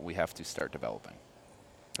this is how we have to start developing.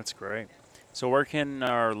 That's great. So where can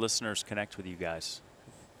our listeners connect with you guys?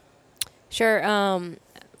 Sure.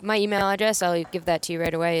 My email address, I'll give that to you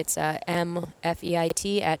right away. It's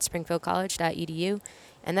mfeit@springfieldcollege.edu.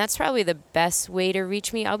 And that's probably the best way to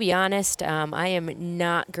reach me. I'll be honest, I am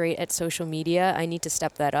not great at social media. I need to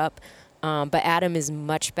step that up. But Adam is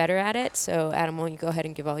much better at it. So, Adam, why don't you go ahead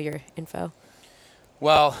and give all your info?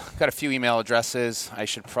 Well, got a few email addresses. I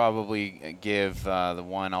should probably give the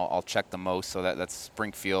one I'll check the most. So that's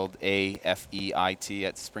Springfield, AFEIT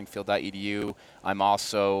at springfield.edu. I'm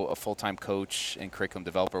also a full-time coach and curriculum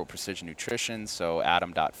developer with Precision Nutrition. So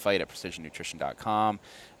adam.feit at precisionnutrition.com.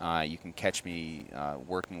 You can catch me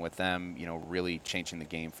working with them, really changing the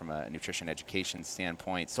game from a nutrition education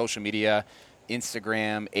standpoint. Social media,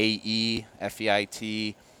 Instagram,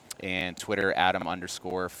 AEFEIT. And Twitter,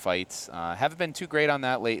 Adam_fights. Haven't been too great on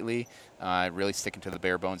that lately. Really sticking to the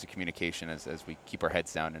bare bones of communication as we keep our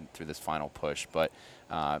heads down and through this final push. But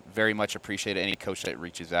very much appreciate any coach that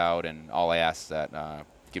reaches out. And all I ask is that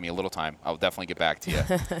give me a little time. I'll definitely get back to you.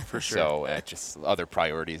 For sure. So just other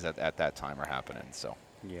priorities at that time are happening. So.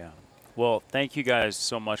 Yeah. Well, thank you guys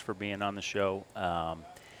so much for being on the show.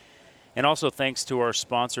 And also thanks to our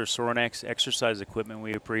sponsor, Sorinex Exercise Equipment.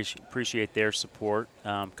 We appreciate their support.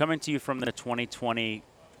 Coming to you from the 2020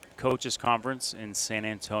 Coaches Conference in San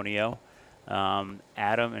Antonio,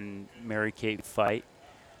 Adam and Mary Kate Feit,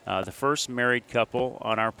 the first married couple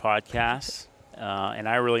on our podcast, and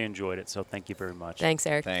I really enjoyed it, so thank you very much. Thanks,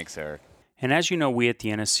 Eric. Thanks, Eric. And as you know, we at the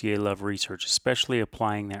NSCA love research, especially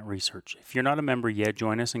applying that research. If you're not a member yet,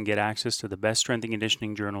 join us and get access to the best strength and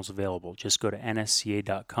conditioning journals available. Just go to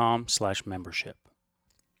nsca.com/membership.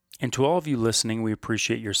 And to all of you listening, we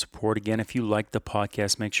appreciate your support. Again, if you like the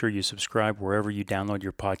podcast, make sure you subscribe wherever you download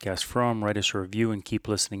your podcast from, write us a review, and keep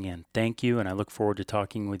listening in. Thank you, and I look forward to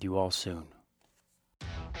talking with you all soon.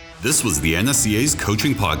 This was the NSCA's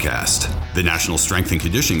Coaching Podcast. The National Strength and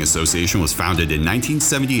Conditioning Association was founded in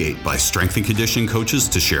 1978 by strength and conditioning coaches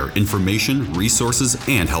to share information, resources,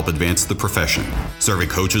 and help advance the profession. Serving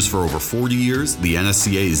coaches for over 40 years, the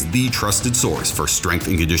NSCA is the trusted source for strength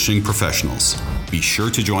and conditioning professionals. Be sure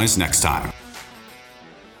to join us next time.